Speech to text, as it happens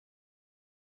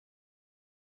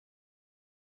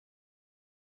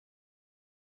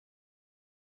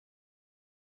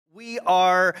We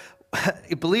are,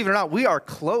 believe it or not, we are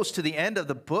close to the end of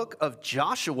the book of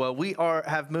Joshua.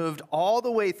 Have moved all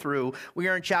the way through. We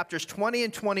are in chapters 20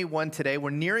 and 21 today. We're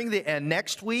nearing the end.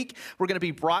 Next week, we're going to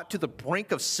be brought to the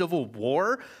brink of civil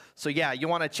war. So yeah, you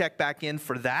want to check back in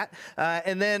for that.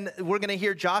 And then we're going to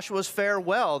hear Joshua's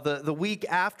farewell the week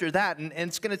after that. And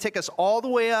it's going to take us all the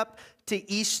way up to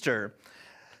Easter.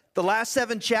 The last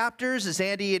 7 chapters, as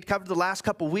Andy had covered the last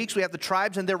couple of weeks, we have the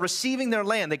tribes, and they're receiving their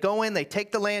land. They go in, they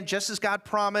take the land just as God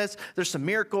promised. There's some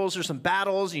miracles, there's some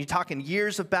battles, and you're talking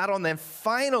years of battle. And then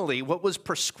finally, what was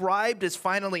prescribed is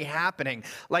finally happening.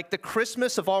 Like the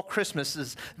Christmas of all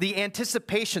Christmases, the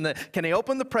anticipation that, can I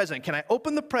open the present? Can I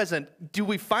open the present? Do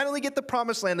we finally get the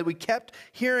promised land that we kept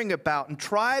hearing about? And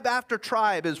tribe after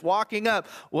tribe is walking up.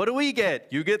 What do we get?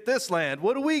 You get this land.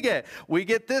 What do we get? We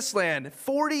get this land.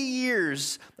 40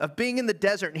 years of being in the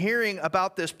desert and hearing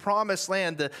about this promised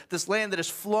land, this land that is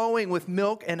flowing with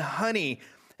milk and honey,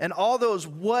 and all those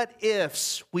what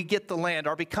ifs we get the land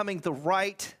are becoming the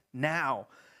right now.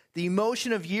 The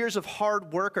emotion of years of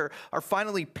hard work are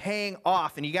finally paying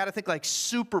off, and you got to think like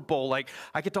Super Bowl, like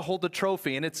I get to hold the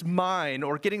trophy and it's mine,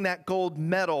 or getting that gold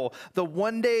medal. The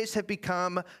one days have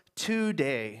become 2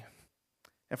 day.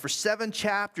 And for 7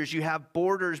 chapters, you have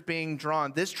borders being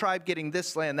drawn. This tribe getting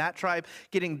this land, that tribe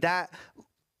getting that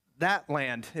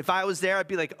land. If I was there, I'd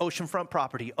be like oceanfront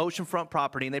property,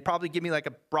 and they'd probably give me like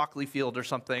a broccoli field or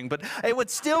something, but it would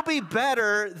still be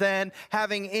better than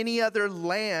having any other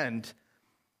land.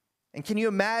 And can you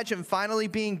imagine finally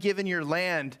being given your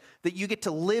land that you get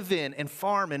to live in and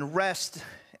farm and rest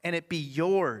and it be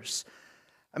yours?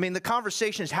 I mean, the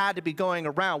conversations had to be going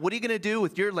around. What are you going to do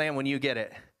with your land when you get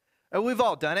it? And we've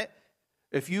all done it.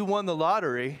 If you won the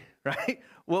lottery, right?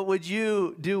 What would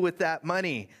you do with that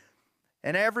money?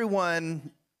 And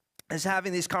everyone is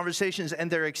having these conversations,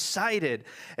 and they're excited.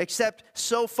 Except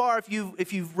so far,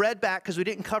 if you've read back, because we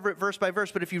didn't cover it verse by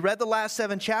verse, but if you read the last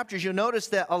 7 chapters, you'll notice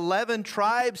that 11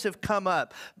 tribes have come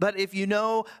up. But if you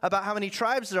know about how many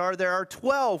tribes there are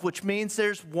 12, which means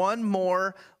there's one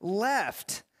more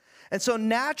left. And so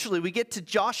naturally, we get to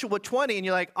Joshua 20, and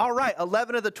you're like, all right,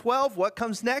 11 of the 12, what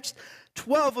comes next?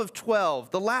 12 of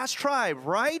 12, the last tribe,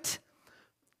 right?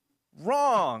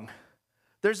 Wrong.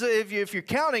 If you're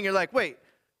counting, you're like, wait,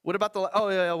 what about oh,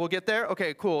 yeah, we'll get there?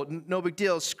 Okay, cool, no big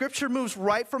deal. Scripture moves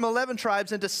right from 11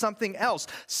 tribes into something else,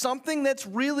 something that's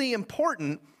really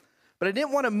important, but I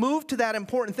didn't want to move to that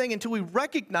important thing until we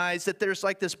recognize that there's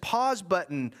like this pause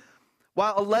button.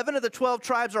 While 11 of the 12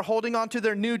 tribes are holding on to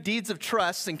their new deeds of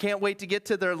trust and can't wait to get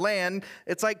to their land,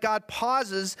 it's like God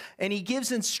pauses and he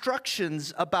gives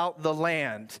instructions about the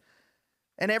land.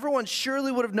 And everyone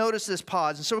surely would have noticed this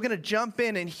pause. And so we're going to jump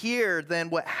in and hear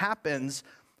then what happens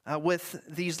with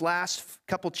these last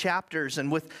couple chapters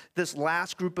and with this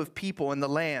last group of people in the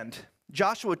land.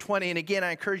 Joshua 20, and again,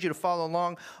 I encourage you to follow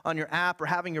along on your app or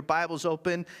having your Bibles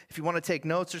open. If you want to take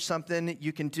notes or something,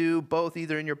 you can do both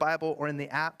either in your Bible or in the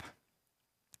app.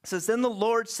 It says, then the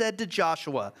Lord said to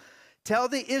Joshua, tell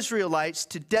the Israelites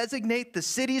to designate the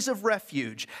cities of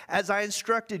refuge as I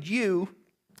instructed you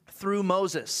through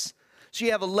Moses. So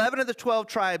you have 11 of the 12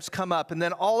 tribes come up, and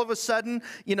then all of a sudden,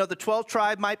 the 12th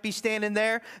tribe might be standing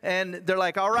there, and they're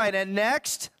like, all right, and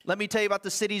next, let me tell you about the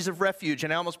cities of refuge.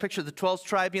 And I almost picture the 12th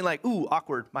tribe being like, ooh,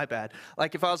 awkward, my bad.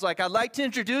 Like if I was like, I'd like to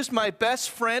introduce my best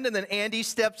friend, and then Andy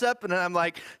steps up, and I'm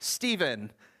like,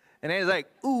 Steven. And Andy's like,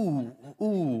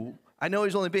 ooh, I know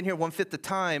he's only been here 1/5 the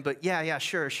time, but yeah,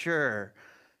 sure.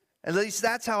 At least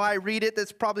that's how I read it.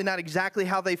 That's probably not exactly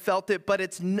how they felt it, but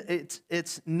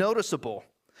it's noticeable.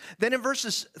 Then in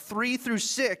verses 3 through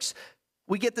 6,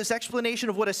 we get this explanation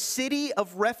of what a city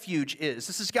of refuge is.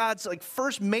 This is God's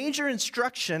first major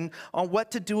instruction on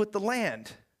what to do with the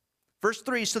land. Verse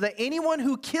 3, so that anyone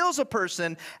who kills a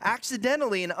person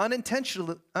accidentally and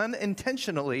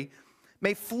unintentionally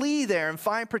may flee there and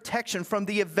find protection from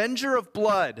the avenger of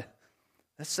blood.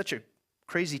 That's such a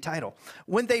crazy title.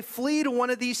 When they flee to one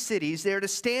of these cities, they are to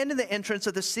stand in the entrance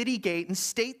of the city gate and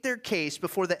state their case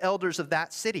before the elders of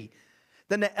that city.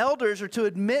 Then the elders are to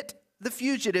admit the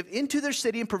fugitive into their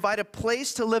city and provide a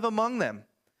place to live among them.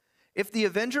 If the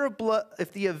avenger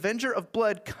of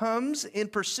blood comes in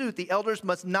pursuit, the elders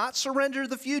must not surrender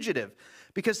the fugitive,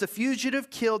 because the fugitive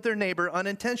killed their neighbor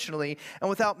unintentionally and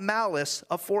without malice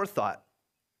aforethought.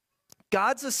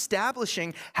 God's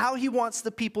establishing how he wants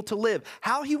the people to live,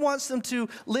 how he wants them to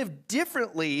live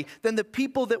differently than the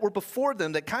people that were before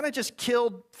them that kind of just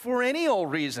killed for any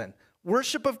old reason.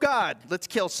 Worship of God, let's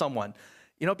kill someone.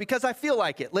 Because I feel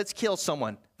like it, let's kill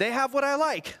someone. They have what I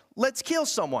like, let's kill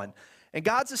someone. And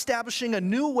God's establishing a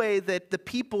new way that the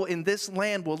people in this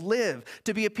land will live,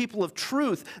 to be a people of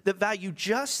truth that value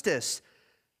justice,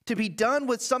 to be done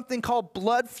with something called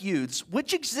blood feuds,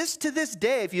 which exists to this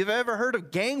day. If you've ever heard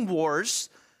of gang wars,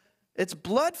 it's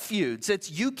blood feuds. It's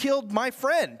you killed my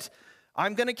friend,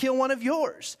 I'm going to kill one of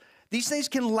yours. These things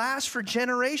can last for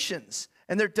generations,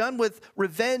 and they're done with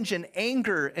revenge and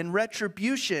anger and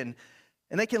retribution,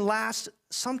 and they can last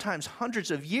sometimes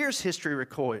hundreds of years, history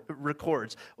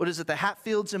records. What is it, the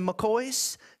Hatfields and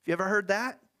McCoys? Have you ever heard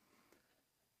that?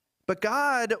 But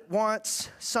God wants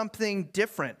something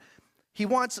different. He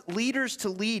wants leaders to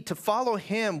lead, to follow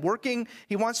him,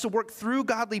 he wants to work through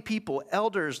godly people,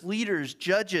 elders, leaders,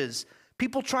 judges,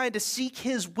 people trying to seek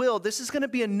his will. This is going to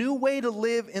be a new way to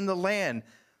live in the land.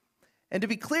 And to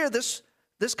be clear, this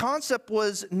concept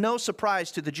was no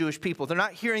surprise to the Jewish people. They're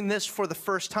not hearing this for the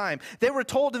first time. They were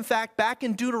told, in fact, back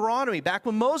in Deuteronomy, back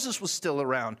when Moses was still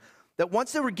around, that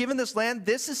once they were given this land,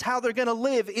 this is how they're going to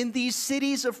live in these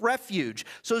cities of refuge.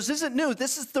 So this isn't new.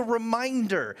 This is the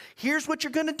reminder. Here's what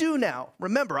you're going to do now.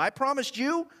 Remember, I promised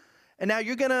you, and now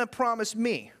you're going to promise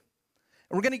me.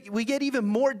 And we get even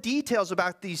more details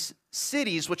about these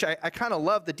cities, which I kind of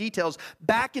love the details,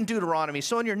 back in Deuteronomy.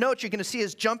 So in your notes, you're going to see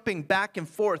us jumping back and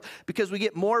forth because we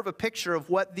get more of a picture of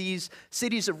what these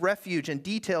cities of refuge and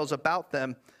details about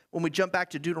them when we jump back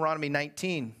to Deuteronomy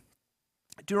 19.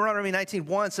 Deuteronomy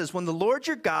 19:1 says, when the Lord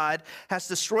your God has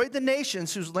destroyed the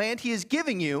nations whose land he is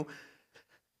giving you,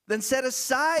 then set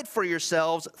aside for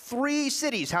yourselves 3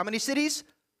 cities. How many cities?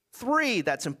 3.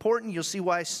 That's important. You'll see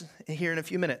why here in a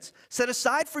few minutes. Set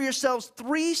aside for yourselves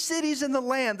 3 cities in the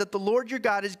land that the Lord your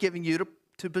God is giving you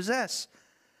to possess.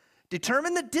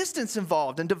 Determine the distance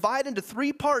involved and divide into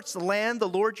 3 parts the land the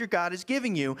Lord your God is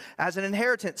giving you as an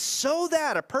inheritance, so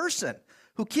that a person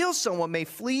who kills someone may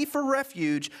flee for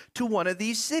refuge to one of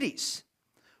these cities.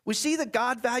 We see that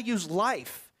God values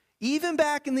life. Even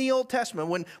back in the Old Testament,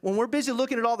 when we're busy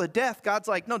looking at all the death, God's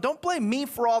like, no, don't blame me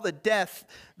for all the death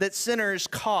that sinners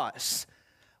cause.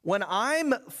 When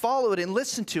I'm followed and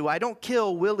listened to, I don't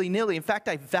kill willy-nilly. In fact,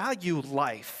 I value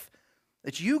life.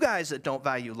 It's you guys that don't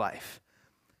value life.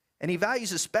 And he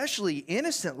values especially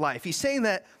innocent life. He's saying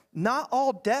that not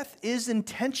all death is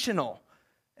intentional.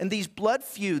 And these blood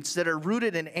feuds that are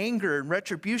rooted in anger and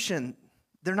retribution,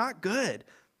 they're not good.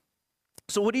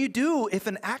 So what do you do if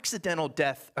an accidental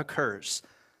death occurs?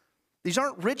 These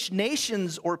aren't rich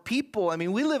nations or people. I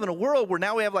mean, we live in a world where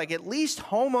now we have like at least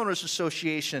homeowners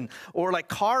association or like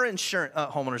car insurance,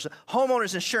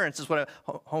 homeowners insurance is what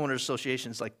homeowners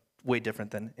association is like. Way different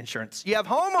than insurance. You have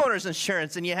homeowners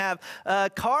insurance and you have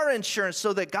car insurance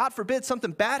so that God forbid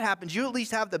something bad happens, you at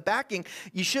least have the backing.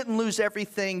 You shouldn't lose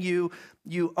everything you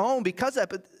own because of that,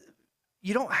 but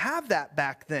you don't have that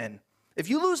back then. If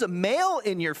you lose a male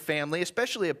in your family,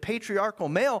 especially a patriarchal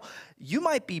male, you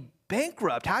might be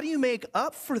bankrupt. How do you make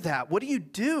up for that? What do you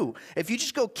do? If you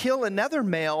just go kill another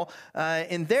male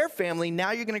in their family, now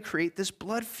you're going to create this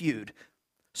blood feud.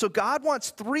 So God wants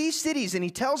 3 cities, and he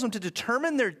tells them to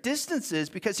determine their distances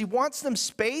because he wants them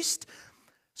spaced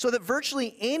so that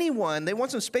virtually anyone, they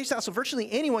want them spaced out so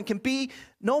virtually anyone can be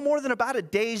no more than about a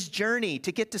day's journey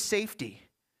to get to safety.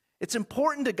 It's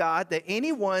important to God that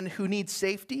anyone who needs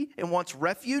safety and wants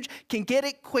refuge can get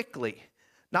it quickly.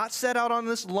 Not set out on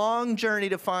this long journey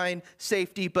to find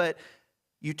safety, but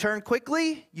you turn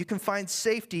quickly, you can find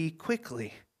safety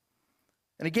quickly.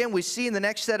 And again, we see in the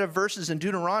next set of verses in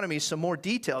Deuteronomy some more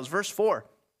details. Verse 4,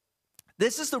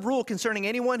 this is the rule concerning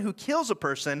anyone who kills a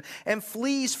person and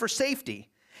flees for safety.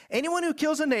 Anyone who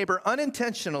kills a neighbor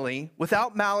unintentionally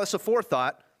without malice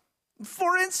aforethought,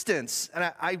 for instance,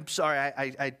 and I'm sorry,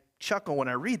 I chuckle when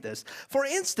I read this. For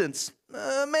instance,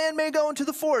 a man may go into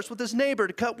the forest with his neighbor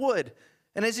to cut wood,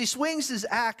 and as he swings his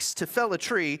axe to fell a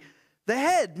tree, the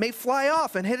head may fly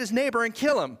off and hit his neighbor and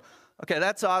kill him. Okay,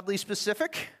 that's oddly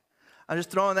specific. I'm just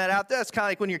throwing that out there. It's kind of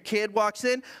like when your kid walks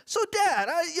in. So, Dad,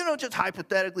 just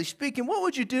hypothetically speaking, what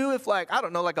would you do if, like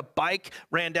a bike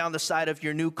ran down the side of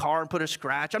your new car and put a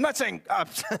scratch? I'm not saying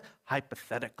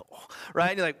hypothetical,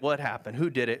 right? You're like, what happened? Who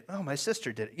did it? Oh, my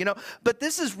sister did it, But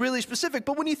this is really specific.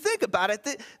 But when you think about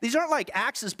it, these aren't like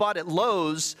axes bought at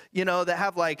Lowe's, that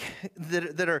have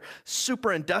that are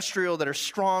super industrial, that are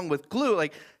strong with glue.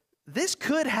 Like, this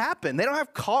could happen. They don't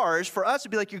have cars. For us,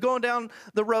 it'd be like you're going down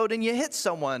the road and you hit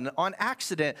someone on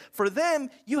accident. For them,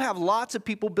 you have lots of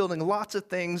people building lots of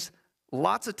things,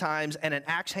 lots of times, and an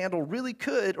axe handle really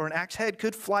could, or an axe head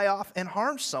could fly off and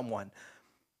harm someone.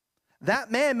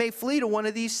 That man may flee to one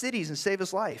of these cities and save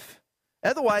his life.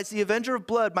 Otherwise, the avenger of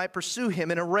blood might pursue him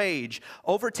in a rage,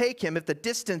 overtake him if the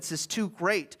distance is too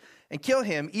great, and kill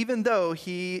him even though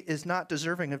he is not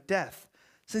deserving of death,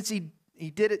 since he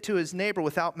did it to his neighbor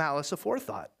without malice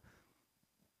aforethought.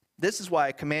 This is why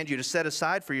I command you to set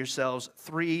aside for yourselves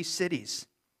 3 cities.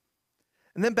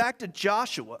 And then back to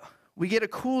Joshua, we get a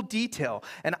cool detail.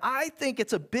 And I think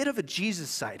it's a bit of a Jesus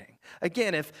sighting.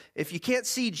 Again, if you can't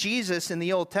see Jesus in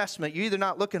the Old Testament, you're either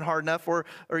not looking hard enough or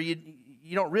you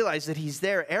don't realize that he's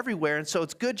there everywhere. And so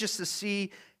it's good just to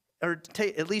see, or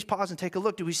at least pause and take a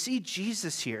look. Do we see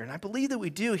Jesus here? And I believe that we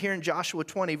do here in Joshua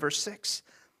 20, verse 6.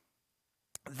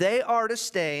 They are to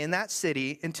stay in that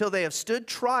city until they have stood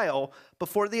trial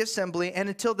before the assembly and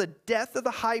until the death of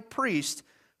the high priest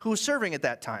who was serving at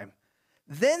that time.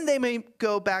 Then they may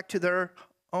go back to their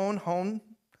own home.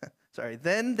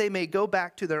 Then they may go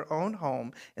back to their own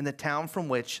home in the town from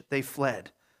which they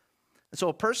fled. And so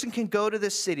a person can go to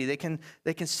this city. They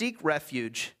can seek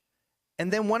refuge.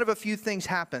 And then one of a few things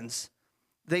happens.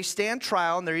 They stand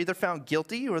trial and they're either found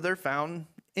guilty or they're found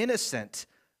innocent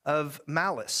of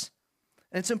malice.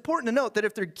 And it's important to note that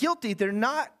if they're guilty, they're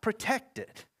not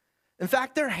protected. In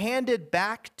fact, they're handed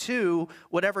back to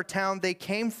whatever town they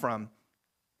came from.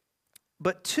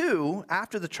 But two,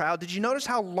 after the trial, did you notice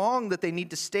how long that they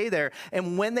need to stay there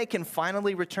and when they can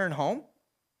finally return home?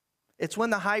 It's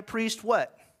when the high priest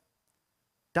what?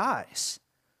 Dies.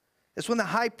 It's when the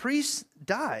high priest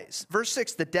dies. Verse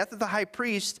 6, the death of the high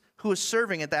priest who was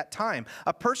serving at that time.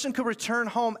 A person could return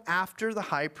home after the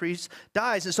high priest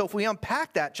dies. And so if we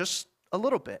unpack that just a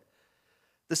little bit,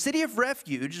 the city of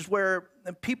refuge is where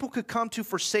people could come to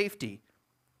for safety.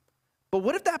 But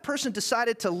what if that person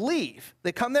decided to leave?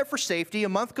 They come there for safety, a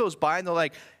month goes by, and they're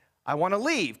like, I want to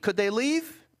leave. Could they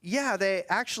leave? Yeah, they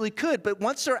actually could. But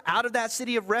once they're out of that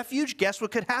city of refuge, guess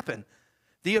what could happen?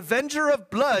 The avenger of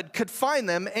blood could find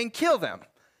them and kill them.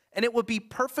 And it would be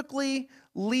perfectly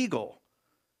legal.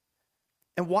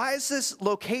 And why is this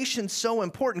location so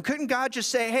important? Couldn't God just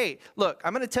say, hey, look,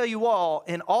 I'm going to tell you all,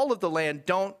 in all of the land,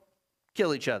 don't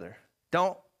kill each other.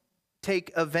 Don't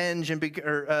take avenge and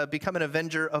become an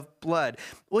avenger of blood.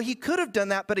 Well, he could have done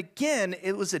that, but again,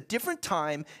 it was a different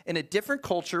time in a different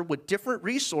culture with different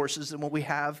resources than what we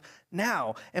have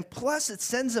now. And plus, it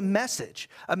sends a message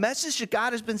that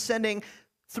God has been sending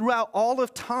throughout all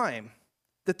of time,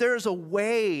 that there is a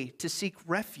way to seek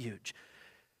refuge.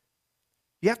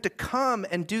 You have to come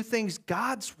and do things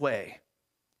God's way.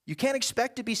 You can't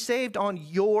expect to be saved on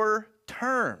your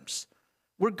terms.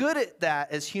 We're good at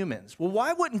that as humans. Well,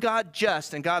 why wouldn't God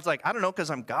just? And God's like, I don't know,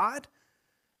 because I'm God,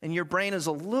 and your brain is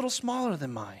a little smaller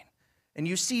than mine, and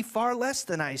you see far less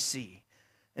than I see.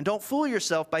 And don't fool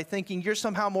yourself by thinking you're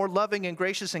somehow more loving and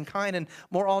gracious and kind and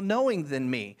more all-knowing than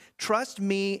me. Trust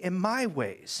me in my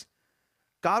ways.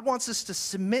 God wants us to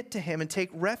submit to him and take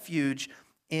refuge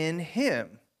in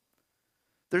him.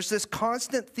 There's this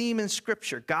constant theme in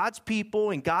Scripture. God's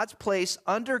people in God's place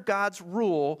under God's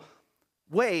rule,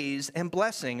 ways and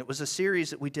blessing. It was a series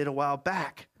that we did a while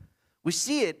back. We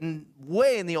see it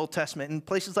way in the Old Testament in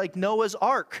places like Noah's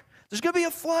Ark. There's going to be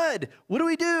a flood. What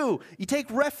do? You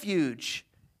take refuge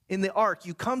in the ark.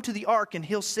 You come to the ark and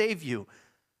he'll save you.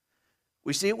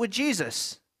 We see it with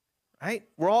Jesus, right?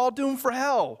 We're all doomed for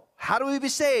hell. How do we be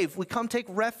saved? We come take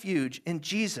refuge in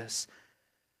Jesus.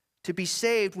 To be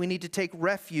saved, we need to take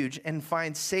refuge and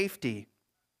find safety.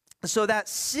 So that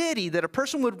city that a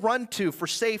person would run to for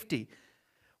safety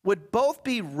would both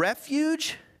be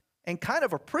refuge and kind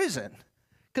of a prison.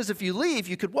 Because if you leave,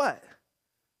 you could what?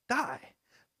 Die.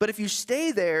 But if you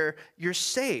stay there, you're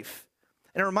safe.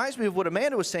 And it reminds me of what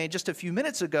Amanda was saying just a few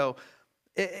minutes ago.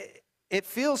 It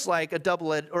feels like a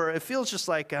double-edged, or it feels just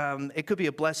like it could be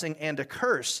a blessing and a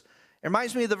curse. It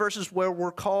reminds me of the verses where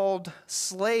we're called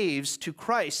slaves to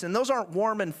Christ. And those aren't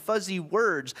warm and fuzzy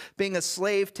words, being a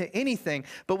slave to anything.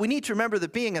 But we need to remember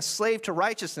that being a slave to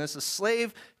righteousness, a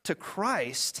slave to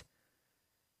Christ,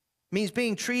 means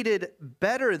being treated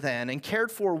better than and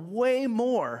cared for way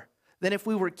more than if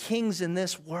we were kings in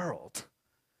this world.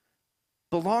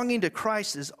 Belonging to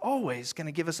Christ is always going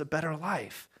to give us a better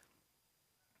life.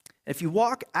 If you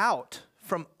walk out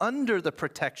from under the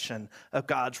protection of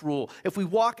God's rule, if we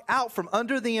walk out from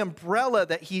under the umbrella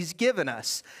that he's given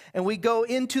us, and we go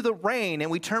into the rain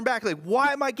and we turn back like,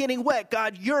 why am I getting wet?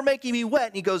 God, you're making me wet.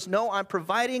 And he goes, no, I'm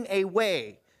providing a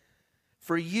way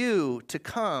for you to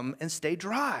come and stay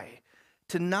dry,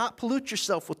 to not pollute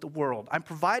yourself with the world. I'm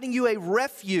providing you a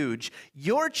refuge.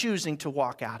 You're choosing to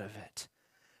walk out of it.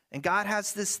 And God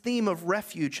has this theme of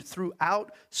refuge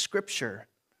throughout Scripture.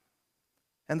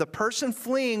 And the person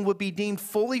fleeing would be deemed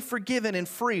fully forgiven and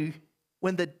free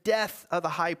when the death of the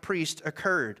high priest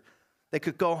occurred. They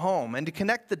could go home. And to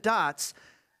connect the dots,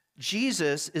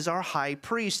 Jesus is our high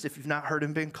priest, if you've not heard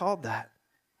him being called that.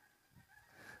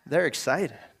 They're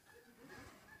excited.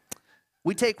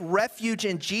 We take refuge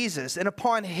in Jesus, and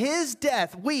upon his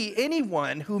death,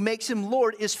 anyone who makes him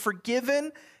Lord, is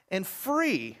forgiven and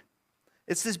free.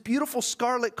 It's this beautiful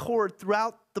scarlet cord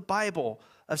throughout the Bible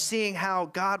of seeing how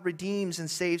God redeems and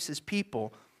saves his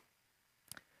people.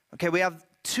 Okay, we have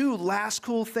two last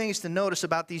cool things to notice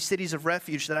about these cities of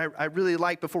refuge that I really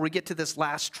like before we get to this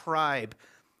last tribe.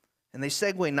 And they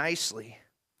segue nicely.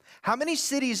 How many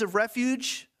cities of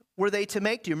refuge were they to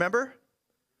make? Do you remember?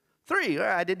 3.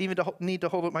 I didn't even need to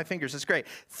hold up my fingers. That's great.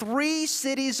 3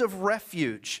 cities of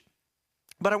refuge.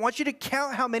 But I want you to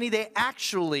count how many they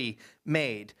actually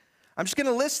made. I'm just going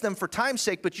to list them for time's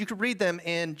sake, but you can read them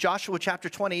in Joshua chapter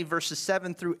 20, verses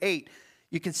 7 through 8.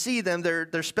 You can see them.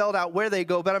 They're spelled out where they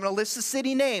go, but I'm going to list the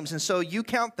city names, and so you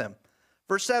count them.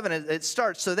 Verse 7, it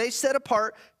starts, so they set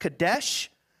apart Kadesh,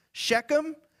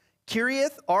 Shechem,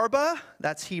 Kiriath Arba,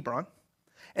 that's Hebron,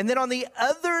 and then on the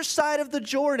other side of the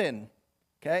Jordan,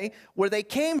 okay, where they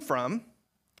came from,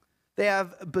 they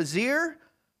have Bazir,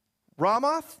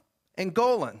 Ramoth, and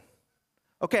Golan.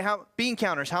 Okay, bean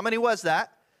counters, how many was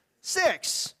that?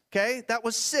 6, okay? That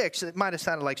was 6. It might have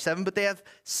sounded like 7, but they have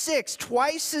 6,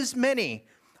 twice as many.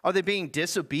 Are they being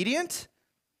disobedient?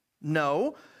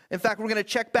 No. In fact, we're going to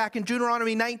check back in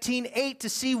Deuteronomy 19:8 to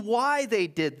see why they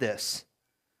did this.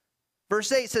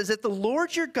 Verse 8 says that the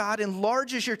Lord your God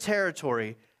enlarges your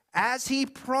territory as he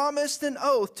promised an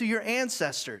oath to your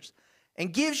ancestors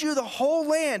and gives you the whole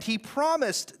land he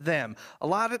promised them. A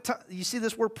lot of times, you see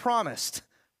this word promised,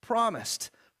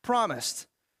 promised, promised.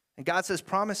 And God says,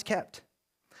 promise kept.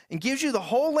 And gives you the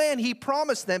whole land he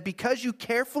promised them because you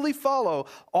carefully follow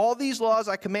all these laws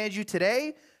I command you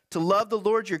today, to love the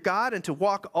Lord your God and to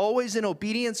walk always in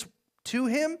obedience to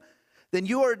him. Then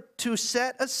you are to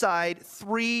set aside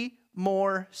 3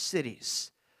 more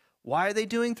cities. Why are they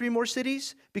doing 3 more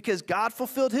cities? Because God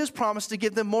fulfilled his promise to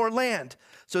give them more land.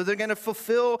 So they're going to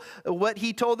fulfill what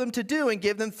he told them to do and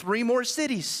give them 3 more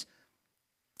cities.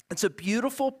 It's a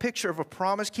beautiful picture of a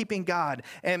promise-keeping God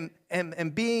and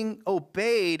being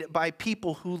obeyed by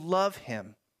people who love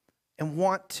him and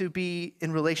want to be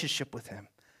in relationship with him.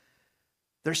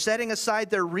 They're setting aside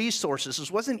their resources.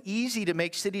 It wasn't easy to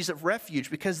make cities of refuge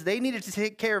because they needed to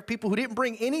take care of people who didn't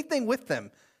bring anything with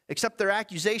them except their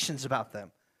accusations about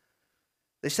them.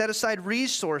 They set aside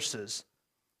resources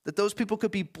that those people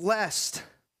could be blessed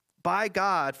by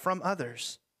God from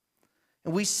others.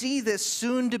 And we see this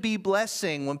soon-to-be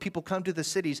blessing when people come to the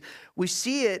cities. We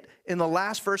see it in the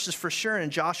last verses for sure in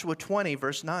Joshua 20,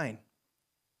 verse 9. It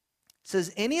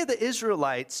says, any of the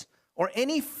Israelites or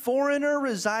any foreigner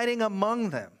residing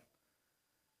among them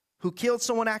who killed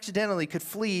someone accidentally could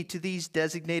flee to these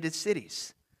designated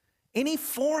cities. Any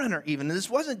foreigner even. And this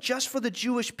wasn't just for the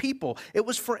Jewish people. It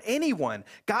was for anyone.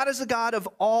 God is a God of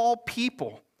all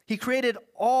people. He created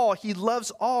all. He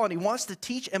loves all. And he wants to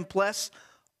teach and bless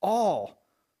all.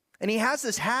 And he has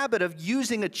this habit of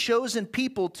using a chosen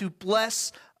people to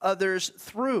bless others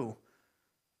through.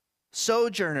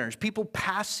 Sojourners, people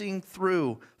passing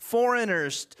through,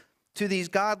 foreigners to these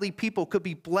godly people could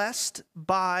be blessed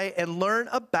by and learn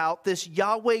about this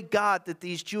Yahweh God that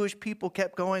these Jewish people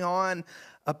kept going on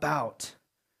about.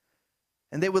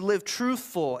 And they would live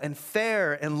truthful and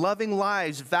fair and loving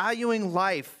lives, valuing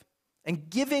life and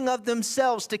giving of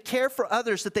themselves to care for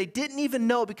others that they didn't even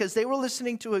know because they were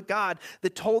listening to a God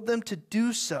that told them to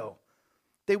do so.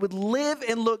 They would live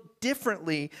and look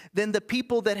differently than the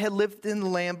people that had lived in the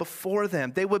land before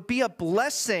them. They would be a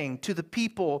blessing to the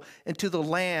people and to the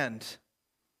land.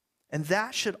 And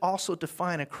that should also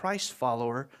define a Christ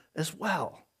follower as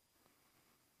well.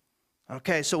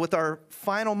 Okay, so with our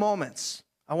final moments,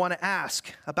 I want to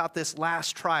ask about this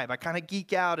last tribe. I kind of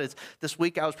geek out as this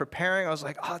week I was preparing. I was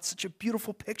like, oh, it's such a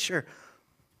beautiful picture.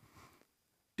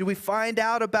 Do we find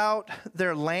out about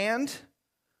their land?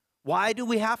 Why do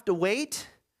we have to wait?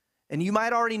 And you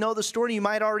might already know the story. You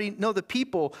might already know the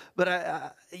people.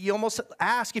 But you almost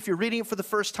ask, if you're reading it for the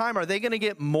first time, are they going to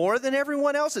get more than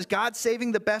everyone else? Is God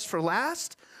saving the best for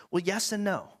last? Well, yes and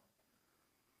no.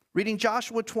 Reading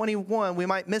Joshua 21, we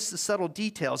might miss the subtle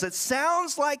details. It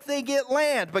sounds like they get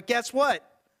land, but guess what?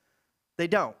 They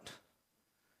don't.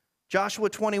 Joshua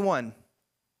 21.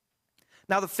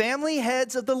 Now the family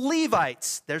heads of the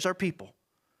Levites, there's our people.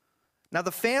 Now the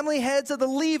family heads of the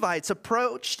Levites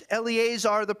approached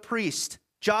Eleazar the priest,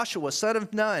 Joshua son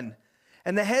of Nun,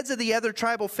 and the heads of the other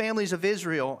tribal families of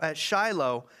Israel at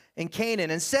Shiloh in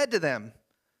Canaan, and said to them,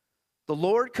 the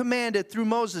Lord commanded through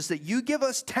Moses that you give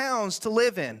us towns to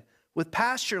live in with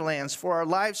pasture lands for our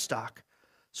livestock.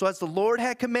 So as the Lord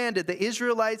had commanded, the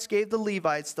Israelites gave the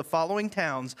Levites the following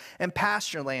towns and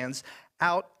pasture lands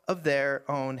out of their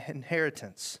own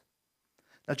inheritance.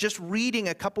 Now, just reading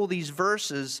a couple of these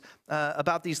verses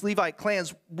about these Levite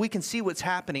clans, we can see what's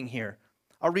happening here.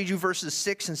 I'll read you verses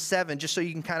 6 and 7 just so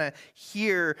you can kind of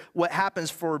hear what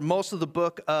happens for most of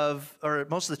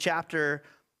the chapter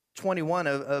 21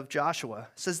 of Joshua.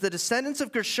 It says, the descendants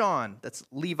of Gershon, that's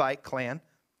Levite clan,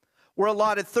 were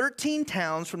allotted 13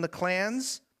 towns from the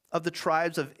clans of the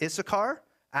tribes of Issachar,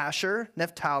 Asher,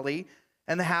 Naphtali,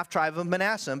 and the half-tribe of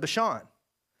Manasseh and Bashan.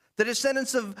 The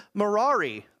descendants of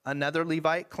Merari, another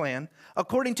Levite clan,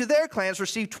 according to their clans,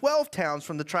 received 12 towns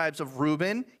from the tribes of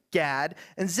Reuben, Gad,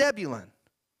 and Zebulun.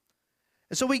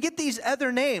 And so we get these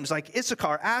other names like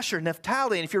Issachar, Asher,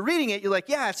 Naphtali, and if you're reading it, you're like,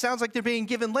 yeah, it sounds like they're being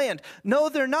given land. No,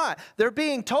 they're not. They're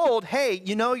being told, hey,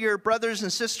 you know your brothers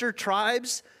and sister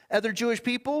tribes, other Jewish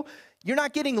people, you're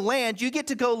not getting land. You get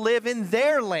to go live in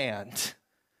their land.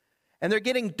 And they're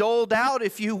getting doled out,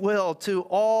 if you will, to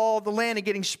all the land and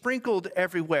getting sprinkled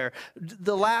everywhere.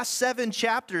 The last 7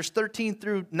 chapters, 13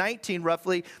 through 19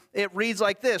 roughly, it reads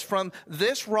like this. From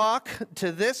this rock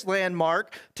to this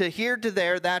landmark, to here to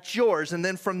there, that's yours. And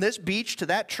then from this beach to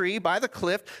that tree by the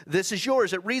cliff, this is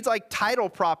yours. It reads like title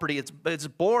property. It's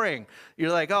boring.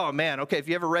 You're like, oh man, okay, if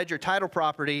you ever read your title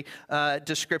property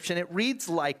description, it reads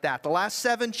like that. The last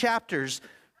 7 chapters,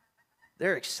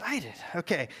 they're excited.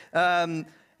 Okay.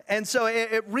 And so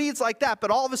it reads like that,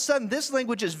 but all of a sudden, this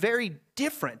language is very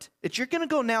different. You're going to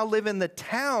go now live in the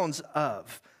towns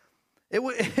of. It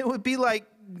would be like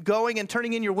going and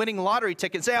turning in your winning lottery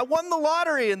ticket and say, I won the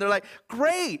lottery. And they're like,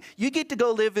 great, you get to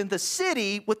go live in the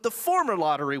city with the former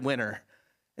lottery winner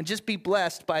and just be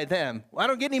blessed by them. I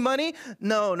don't get any money?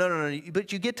 No,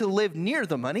 but you get to live near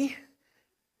the money.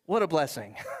 What a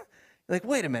blessing. Like,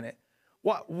 wait a minute.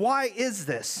 Why is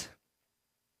this?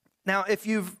 Now, if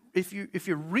you're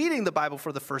reading the Bible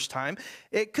for the first time,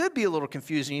 it could be a little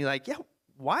confusing. You're like, yeah,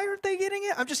 why aren't they getting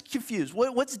it? I'm just confused.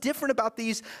 What's different about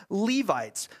these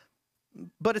Levites?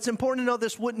 But it's important to know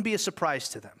this wouldn't be a surprise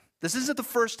to them. This isn't the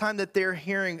first time that they're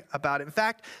hearing about it. In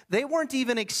fact, they weren't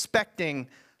even expecting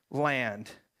land.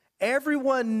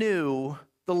 Everyone knew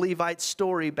the Levite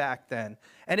story back then.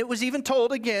 And it was even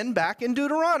told again back in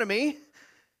Deuteronomy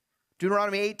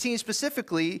 18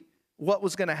 specifically, what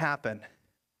was going to happen.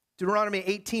 Deuteronomy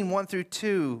 18, 1 through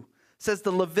 2 says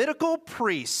the Levitical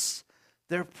priests,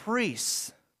 they're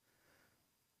priests.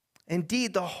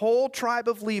 Indeed, the whole tribe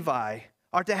of Levi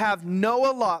are to have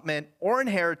no allotment or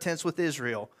inheritance with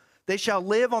Israel. They shall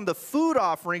live on the food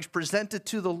offerings presented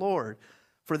to the Lord,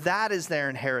 for that is their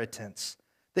inheritance.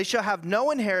 They shall have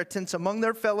no inheritance among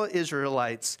their fellow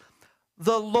Israelites.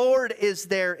 The Lord is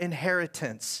their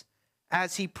inheritance,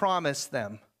 as he promised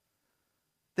them.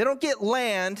 They don't get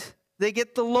land. They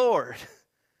get the Lord.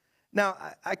 Now,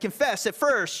 I confess, at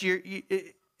first, you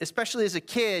especially as a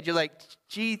kid, you're like,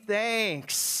 gee,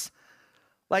 thanks.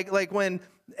 Like when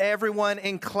everyone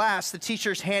in class, the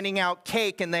teacher's handing out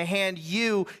cake and they hand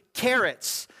you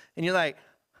carrots. And you're like,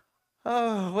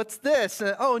 oh, what's this?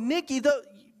 Oh, Nikki,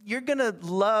 you're going to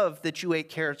love that you ate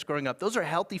carrots growing up. Those are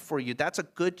healthy for you. That's a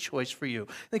good choice for you.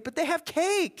 Like, but they have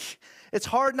cake. It's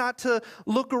hard not to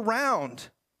look around.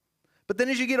 But then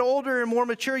as you get older and more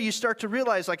mature, you start to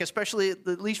realize, like especially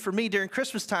at least for me during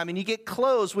Christmas time, and you get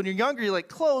clothes. When you're younger, you're like,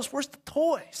 clothes, where's the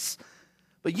toys?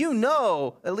 But you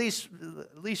know, at least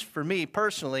for me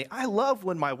personally, I love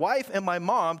when my wife and my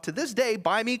mom to this day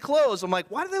buy me clothes. I'm like,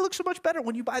 why do they look so much better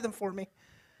when you buy them for me?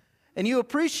 And you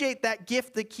appreciate that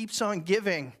gift that keeps on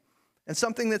giving and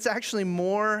something that's actually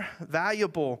more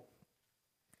valuable.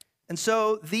 And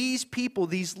so these people,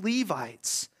 these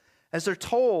Levites, as they're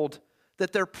told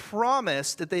that they're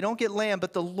promised that they don't get land,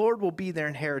 but the Lord will be their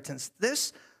inheritance.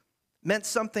 This meant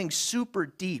something super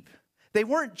deep. They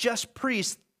weren't just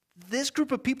priests. This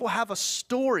group of people have a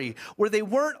story where they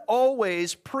weren't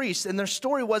always priests, and their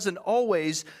story wasn't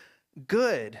always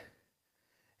good.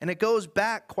 And it goes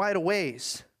back quite a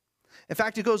ways. In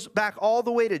fact, it goes back all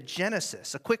the way to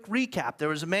Genesis. A quick recap. There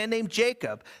was a man named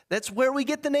Jacob. That's where we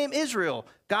get the name Israel.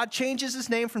 God changes his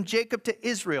name from Jacob to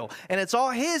Israel. And it's all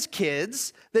his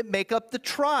kids that make up the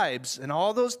tribes and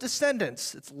all those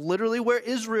descendants. It's literally where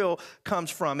Israel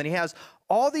comes from. And he has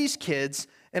all these kids.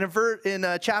 And in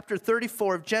chapter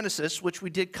 34 of Genesis, which we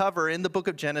did cover in the book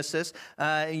of Genesis,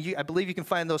 I believe you can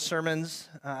find those sermons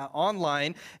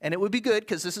online. And it would be good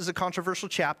because this is a controversial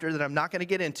chapter that I'm not going to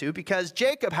get into because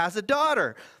Jacob has a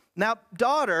daughter. Now,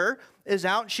 daughter is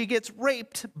out. She gets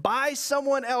raped by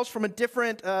someone else from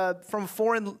from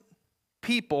foreign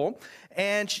people.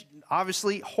 And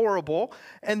obviously her.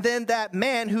 And then that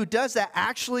man who does that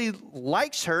actually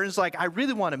likes her and is like, I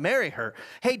really want to marry her.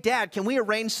 Hey, Dad, can we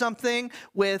arrange something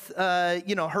with,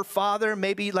 her father,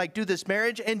 maybe like do this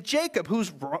marriage? And Jacob,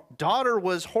 whose daughter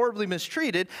was horribly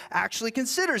mistreated, actually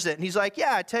considers it. And he's like,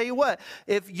 yeah, I tell you what,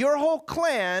 if your whole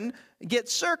clan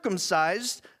gets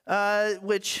circumcised,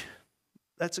 which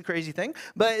that's a crazy thing.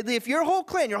 But if your whole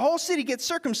clan, your whole city gets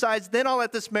circumcised, then I'll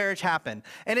let this marriage happen.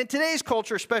 And in today's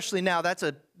culture, especially now, that's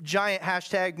a giant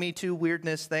hashtag Me Too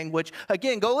weirdness thing, which,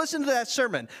 again, go listen to that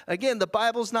sermon. Again, the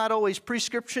Bible's not always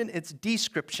prescription, it's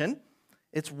description.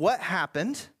 It's what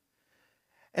happened.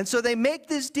 And so they make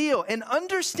this deal. And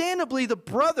understandably, the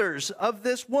brothers of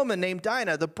this woman named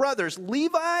Dinah, the brothers,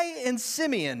 Levi and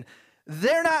Simeon,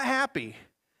 they're not happy.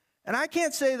 And I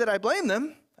can't say that I blame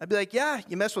them. I'd be like, yeah,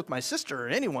 you mess with my sister or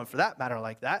anyone for that matter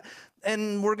like that,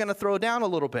 and we're going to throw down a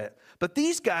little bit. But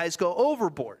these guys go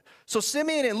overboard. So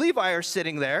Simeon and Levi are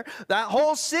sitting there. That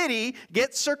whole city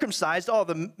gets circumcised, all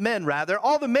the men rather.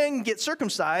 All the men get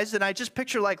circumcised, and I just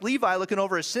picture like Levi looking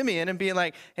over at Simeon and being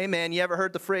like, hey man, you ever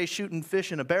heard the phrase shooting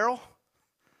fish in a barrel?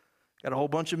 Got a whole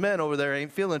bunch of men over there,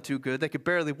 ain't feeling too good. They could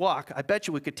barely walk. I bet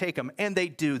you we could take them. And they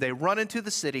do. They run into the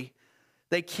city.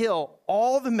 They kill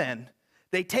all the men.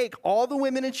 They take all the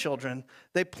women and children,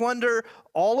 they plunder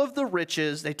all of the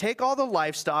riches, they take all the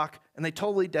livestock, and they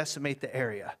totally decimate the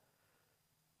area.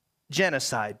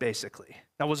 Genocide, basically.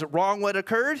 Now, was it wrong what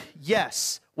occurred?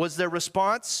 Yes. Was their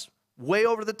response way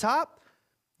over the top?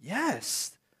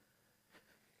 Yes.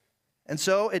 And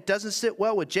so it doesn't sit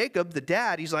well with Jacob, the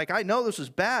dad. He's like, I know this was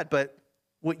bad, but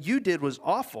what you did was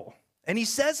awful. And he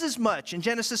says as much in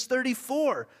Genesis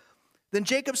 34. Then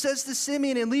Jacob says to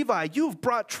Simeon and Levi, you have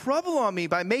brought trouble on me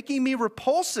by making me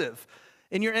repulsive.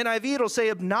 In your NIV, it'll say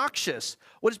obnoxious.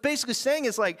 What it's basically saying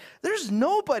is like, there's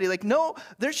nobody,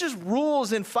 there's just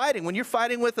rules in fighting. When you're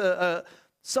fighting with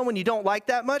someone you don't like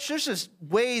that much, there's just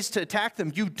ways to attack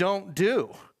them you don't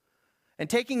do. And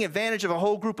taking advantage of a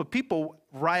whole group of people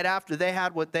right after they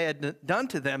had what they had done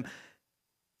to them,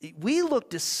 we look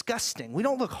disgusting. We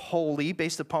don't look holy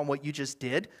based upon what you just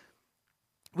did.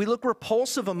 We look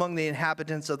repulsive among the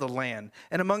inhabitants of the land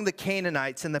and among the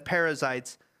Canaanites and the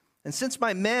Perizzites. And since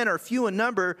my men are few in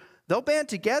number, they'll band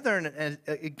together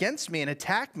against me and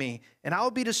attack me, and I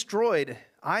will be destroyed,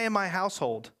 I and my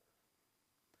household.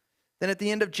 Then at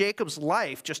the end of Jacob's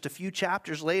life, just a few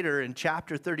chapters later in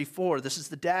chapter 34, this is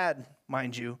the dad,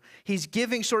 mind you, he's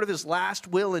giving sort of his last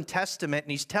will and testament,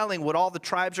 and he's telling what all the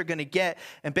tribes are going to get,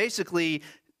 and basically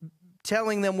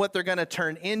telling them what they're going to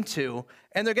turn into,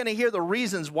 and they're going to hear the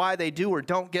reasons why they do or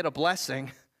don't get a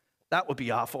blessing. That would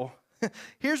be awful.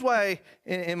 Here's why,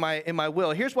 in my will,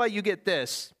 here's why you get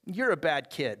this. You're a bad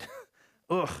kid.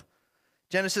 Ugh.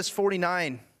 Genesis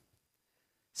 49.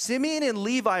 Simeon and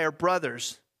Levi are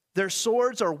brothers. Their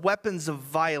swords are weapons of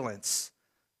violence.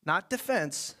 Not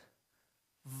defense,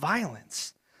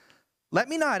 violence. Let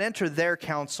me not enter their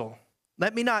council.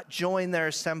 Let me not join their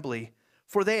assembly.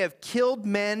 For they have killed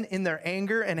men in their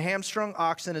anger and hamstrung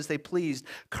oxen as they pleased.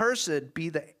 Cursed be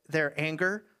their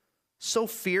anger, so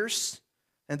fierce,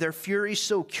 and their fury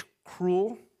so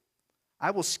cruel.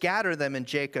 I will scatter them in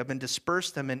Jacob and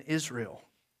disperse them in Israel.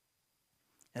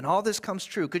 And all this comes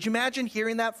true. Could you imagine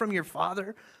hearing that from your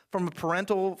father, from a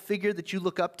parental figure that you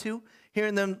look up to?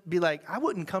 Hearing them be like, I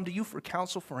wouldn't come to you for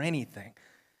counsel for anything.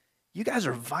 You guys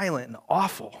are violent and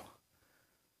awful.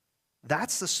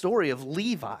 That's the story of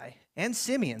Levi and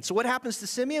Simeon. So what happens to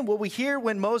Simeon? Well, we hear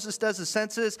when Moses does the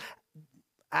census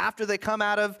after they come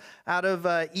out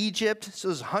of Egypt. So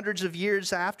it's hundreds of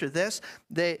years after this.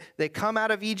 They come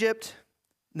out of Egypt.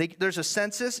 There's a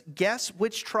census. Guess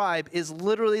which tribe is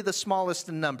literally the smallest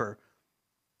in number?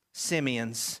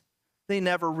 Simeon's. They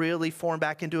never really form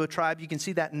back into a tribe. You can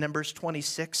see that in Numbers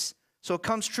 26. So it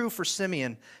comes true for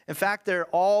Simeon. In fact, they're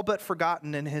all but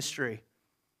forgotten in history.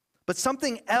 But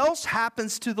something else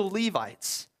happens to the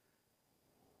Levites.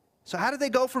 So how did they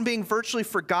go from being virtually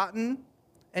forgotten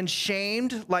and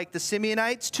shamed like the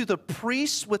Simeonites to the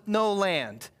priests with no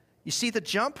land? You see the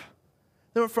jump?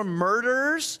 They went from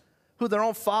murderers who their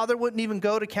own father wouldn't even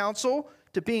go to counsel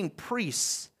to being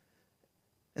priests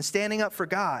and standing up for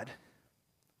God.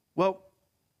 Well,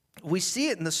 we see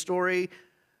it in the story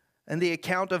and the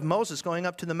account of Moses going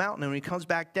up to the mountain. And when he comes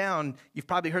back down, you've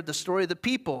probably heard the story of the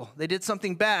people. They did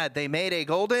something bad. They made a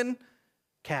golden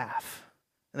calf.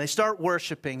 And they start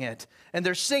worshiping it. And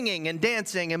they're singing and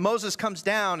dancing. And Moses comes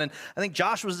down. And I think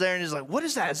Josh was there. And he's like, what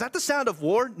is that? Is that the sound of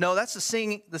war? No, that's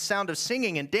the sound of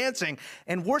singing and dancing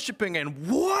and worshiping. And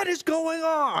what is going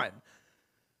on?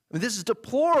 I mean, this is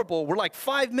deplorable. We're like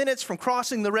 5 minutes from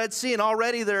crossing the Red Sea. And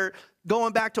already they're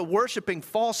going back to worshiping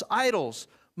false idols.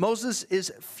 Moses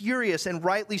is furious, and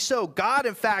rightly so. God,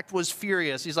 in fact, was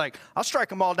furious. He's like, I'll strike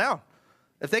them all down.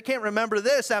 If they can't remember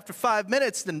this after 5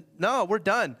 minutes, then no, we're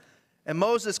done. And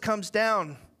Moses comes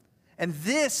down. And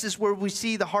this is where we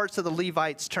see the hearts of the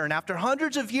Levites turn. After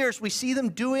hundreds of years, we see them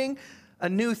doing a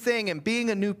new thing and being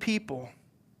a new people.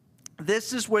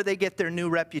 This is where they get their new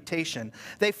reputation.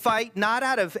 They fight not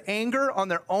out of anger on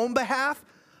their own behalf,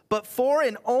 but for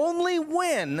and only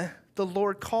when the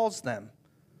Lord calls them.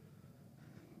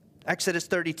 Exodus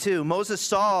 32, Moses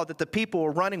saw that the people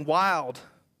were running wild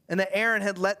and that Aaron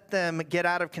had let them get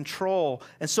out of control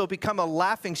and so become a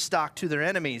laughingstock to their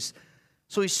enemies.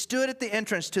 So he stood at the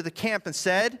entrance to the camp and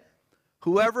said,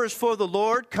 "Whoever is for the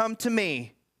Lord, come to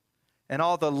me." And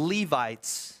all the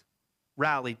Levites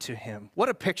rallied to him. What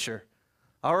a picture.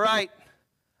 All right,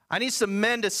 I need some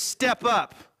men to step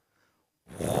up.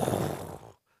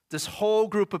 This whole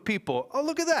group of people. Oh,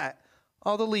 look at that.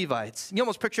 All the Levites. You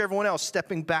almost picture everyone else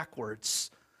stepping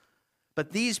backwards.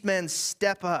 But these men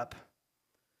step up.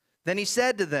 Then he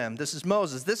said to them, this is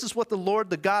Moses, "This is what the Lord,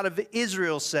 the God of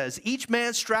Israel says. Each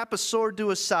man strap a sword to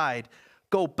his side.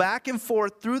 Go back and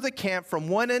forth through the camp from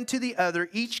one end to the other,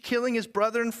 each killing his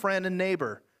brother and friend and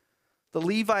neighbor." The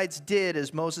Levites did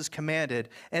as Moses commanded,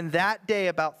 and that day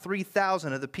about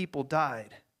 3,000 of the people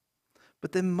died.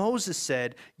 But then Moses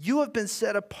said, "You have been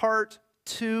set apart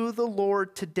to the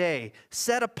Lord today."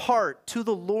 Set apart to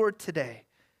the Lord today.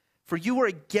 "For you were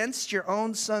against your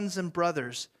own sons and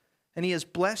brothers, and he has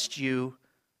blessed you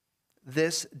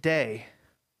this day."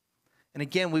 And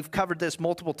again, we've covered this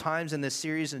multiple times in this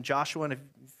series in Joshua, and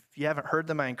if you haven't heard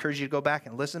them, I encourage you to go back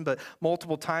and listen. But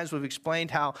multiple times we've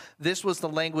explained how this was the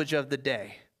language of the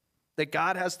day. That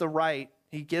God has the right.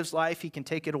 He gives life. He can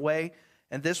take it away.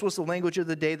 And this was the language of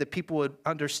the day that people would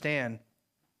understand.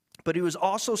 But he was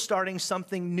also starting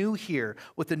something new here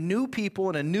with a new people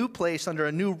in a new place under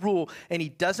a new rule. And he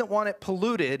doesn't want it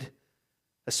polluted,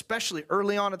 especially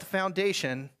early on at the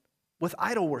foundation, with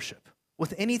idol worship,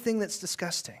 with anything that's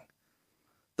disgusting.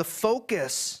 The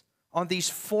focus on these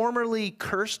formerly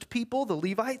cursed people, the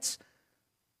Levites,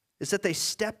 is that they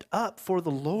stepped up for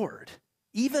the Lord,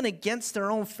 even against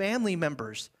their own family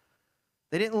members.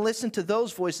 They didn't listen to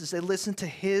those voices. They listened to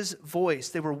his voice.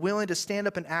 They were willing to stand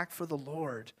up and act for the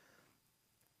Lord.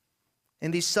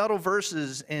 In these subtle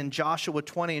verses in Joshua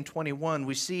 20 and 21,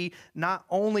 we see not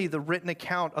only the written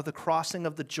account of the crossing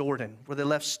of the Jordan, where they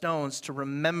left stones to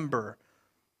remember,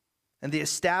 and the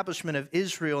establishment of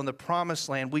Israel in the promised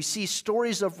land, we see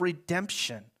stories of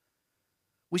redemption.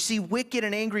 We see wicked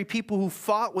and angry people who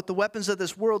fought with the weapons of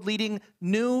this world leading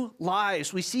new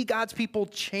lives. We see God's people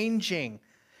changing,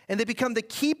 and they become the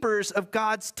keepers of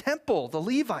God's temple, the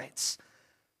Levites,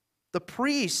 the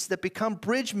priests that become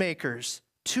bridge makers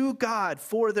to God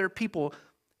for their people,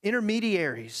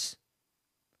 intermediaries.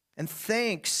 And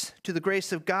thanks to the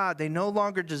grace of God, they no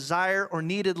longer desire or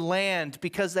needed land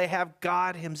because they have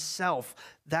God himself.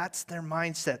 That's their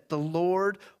mindset. The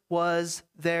Lord was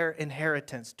their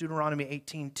inheritance. Deuteronomy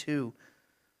 18:2.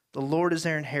 The Lord is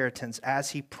their inheritance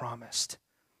as he promised.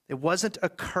 It wasn't a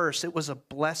curse. It was a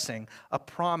blessing, a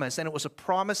promise. And it was a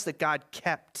promise that God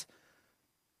kept.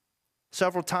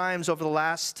 Several times over the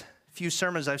last few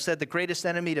sermons, I've said the greatest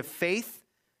enemy to faith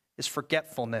is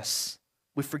forgetfulness.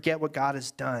 We forget what God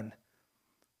has done.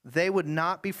 They would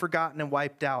not be forgotten and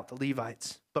wiped out, the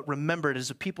Levites, but remembered as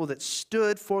a people that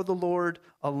stood for the Lord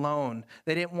alone.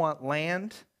 They didn't want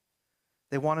land.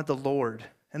 They wanted the Lord.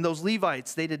 And those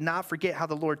Levites, they did not forget how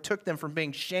the Lord took them from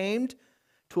being shamed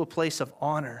to a place of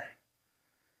honor.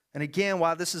 And again,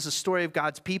 while this is a story of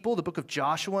God's people, the book of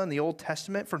Joshua in the Old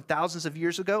Testament from thousands of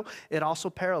years ago, it also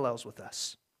parallels with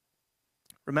us.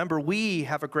 Remember, we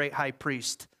have a great high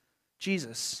priest,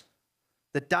 Jesus,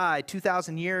 that died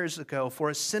 2,000 years ago for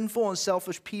a sinful and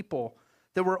selfish people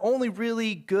that were only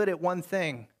really good at one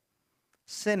thing,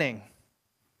 sinning.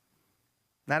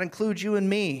 That includes you and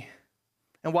me.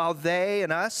 And while they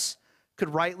and us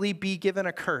could rightly be given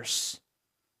a curse,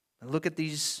 and look at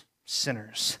these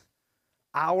sinners.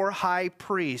 Our high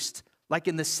priest, like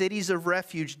in the cities of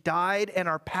refuge, died, and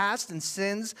our past and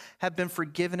sins have been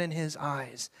forgiven in his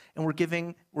eyes. And we're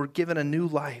given a new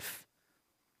life.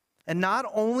 And not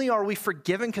only are we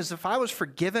forgiven, because if I was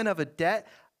forgiven of a debt,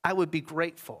 I would be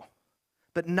grateful.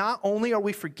 But not only are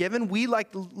we forgiven, we,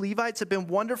 like the Levites, have been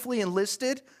wonderfully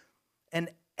enlisted and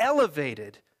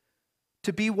elevated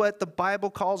to be what the Bible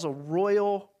calls a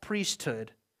royal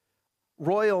priesthood.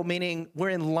 Royal meaning we're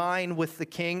in line with the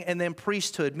king, and then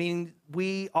priesthood meaning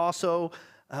we also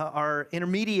are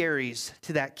intermediaries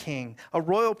to that king. A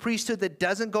royal priesthood that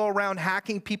doesn't go around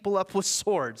hacking people up with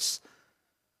swords.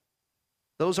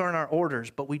 Those aren't our orders,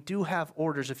 but we do have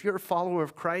orders. If you're a follower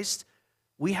of Christ,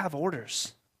 we have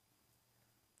orders.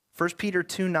 1 Peter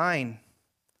 2:9.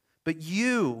 But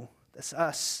you, that's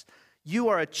us, you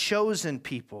are a chosen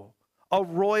people, a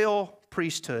royal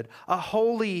priesthood, a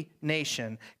holy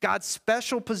nation, God's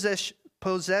special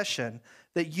possession,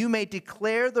 that you may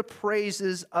declare the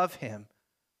praises of him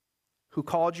who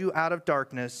called you out of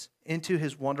darkness into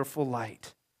his wonderful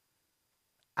light.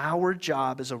 Our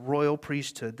job as a royal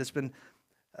priesthood that's been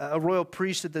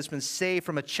saved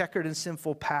from a checkered and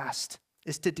sinful past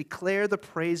is to declare the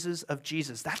praises of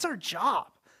Jesus. That's our job.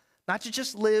 Not to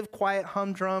just live quiet,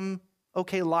 humdrum,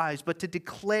 okay lives, but to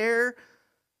declare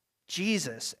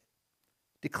Jesus,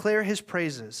 declare his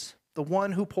praises, the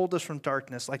one who pulled us from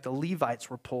darkness like the Levites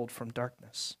were pulled from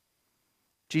darkness.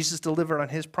 Jesus delivered on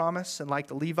his promise, and like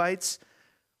the Levites,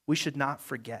 we should not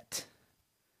forget.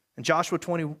 And Joshua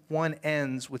 21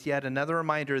 ends with yet another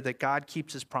reminder that God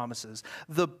keeps his promises.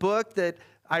 The book that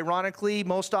ironically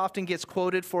most often gets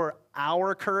quoted for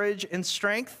our courage and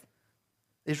strength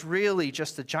is really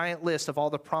just a giant list of all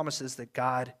the promises that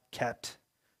God kept.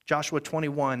 Joshua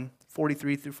 21,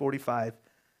 43 through 45.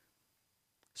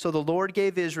 So the Lord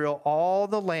gave Israel all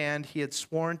the land he had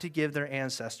sworn to give their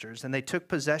ancestors, and they took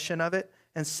possession of it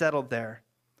and settled there.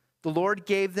 The Lord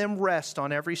gave them rest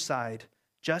on every side,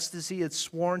 just as he had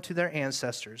sworn to their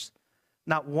ancestors.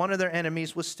 Not one of their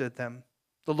enemies withstood them.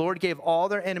 The Lord gave all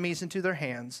their enemies into their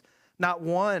hands. Not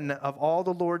one of all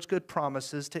the Lord's good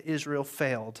promises to Israel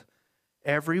failed.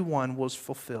 Every one was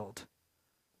fulfilled.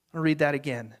 I'll read that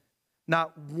again.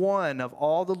 Not one of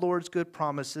all the Lord's good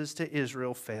promises to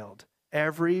Israel failed.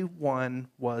 Every one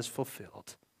was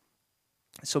fulfilled.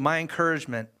 So my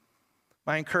encouragement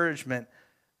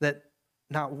that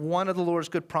not one of the Lord's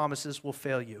good promises will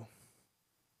fail you.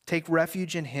 Take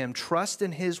refuge in him. Trust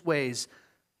in his ways,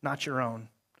 not your own.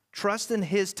 Trust in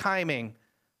his timing,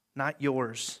 not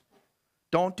yours.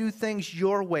 Don't do things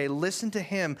your way. Listen to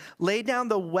him. Lay down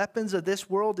the weapons of this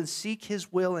world and seek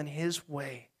his will and his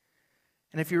way.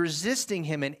 And if you're resisting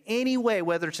him in any way,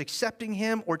 whether it's accepting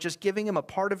him or just giving him a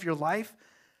part of your life,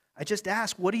 I just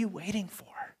ask, what are you waiting for?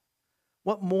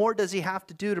 What more does he have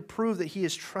to do to prove that he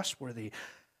is trustworthy?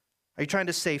 Are you trying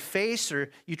to save face, or are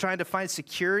you trying to find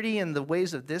security in the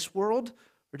ways of this world?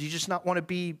 Or do you just not want to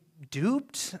be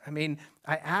duped? I mean,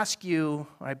 I ask you,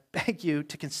 I beg you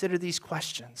to consider these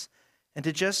questions and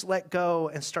to just let go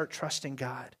and start trusting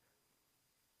God.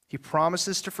 He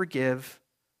promises to forgive,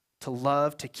 to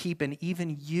love, to keep, and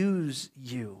even use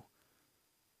you.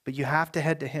 But you have to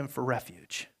head to him for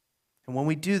refuge. And when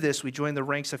we do this, we join the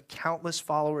ranks of countless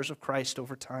followers of Christ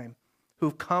over time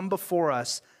who've come before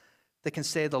us that can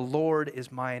say, the Lord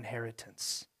is my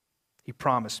inheritance. He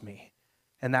promised me,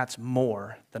 and that's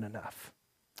more than enough.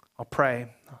 I'll pray,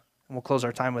 and we'll close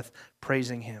our time with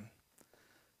praising him.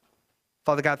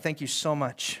 Father God, thank you so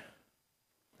much.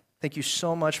 Thank you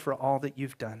so much for all that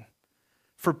you've done,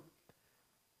 for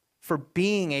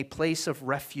being a place of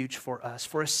refuge for us,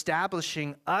 for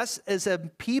establishing us as a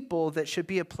people that should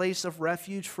be a place of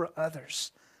refuge for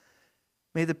others.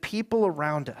 May the people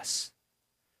around us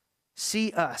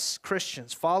see us,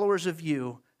 Christians, followers of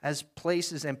you, as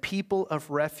places and people of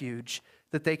refuge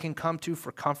that they can come to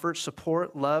for comfort,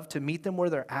 support, love, to meet them where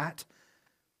they're at.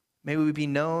 May we be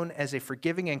known as a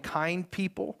forgiving and kind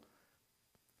people.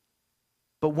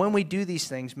 But when we do these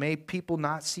things, may people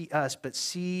not see us, but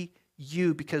see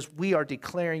you, because we are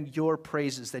declaring your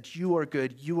praises, that you are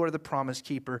good, you are the promise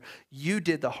keeper, you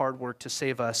did the hard work to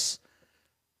save us.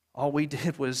 All we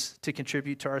did was to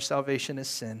contribute to our salvation as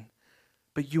sin.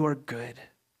 But you are good.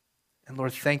 And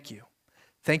Lord, thank you.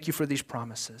 Thank you for these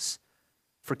promises,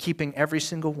 for keeping every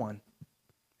single one.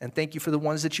 And thank you for the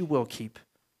ones that you will keep.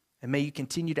 And may you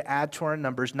continue to add to our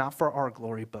numbers, not for our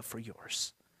glory, but for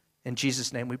yours. In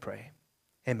Jesus' name we pray.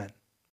 Amen.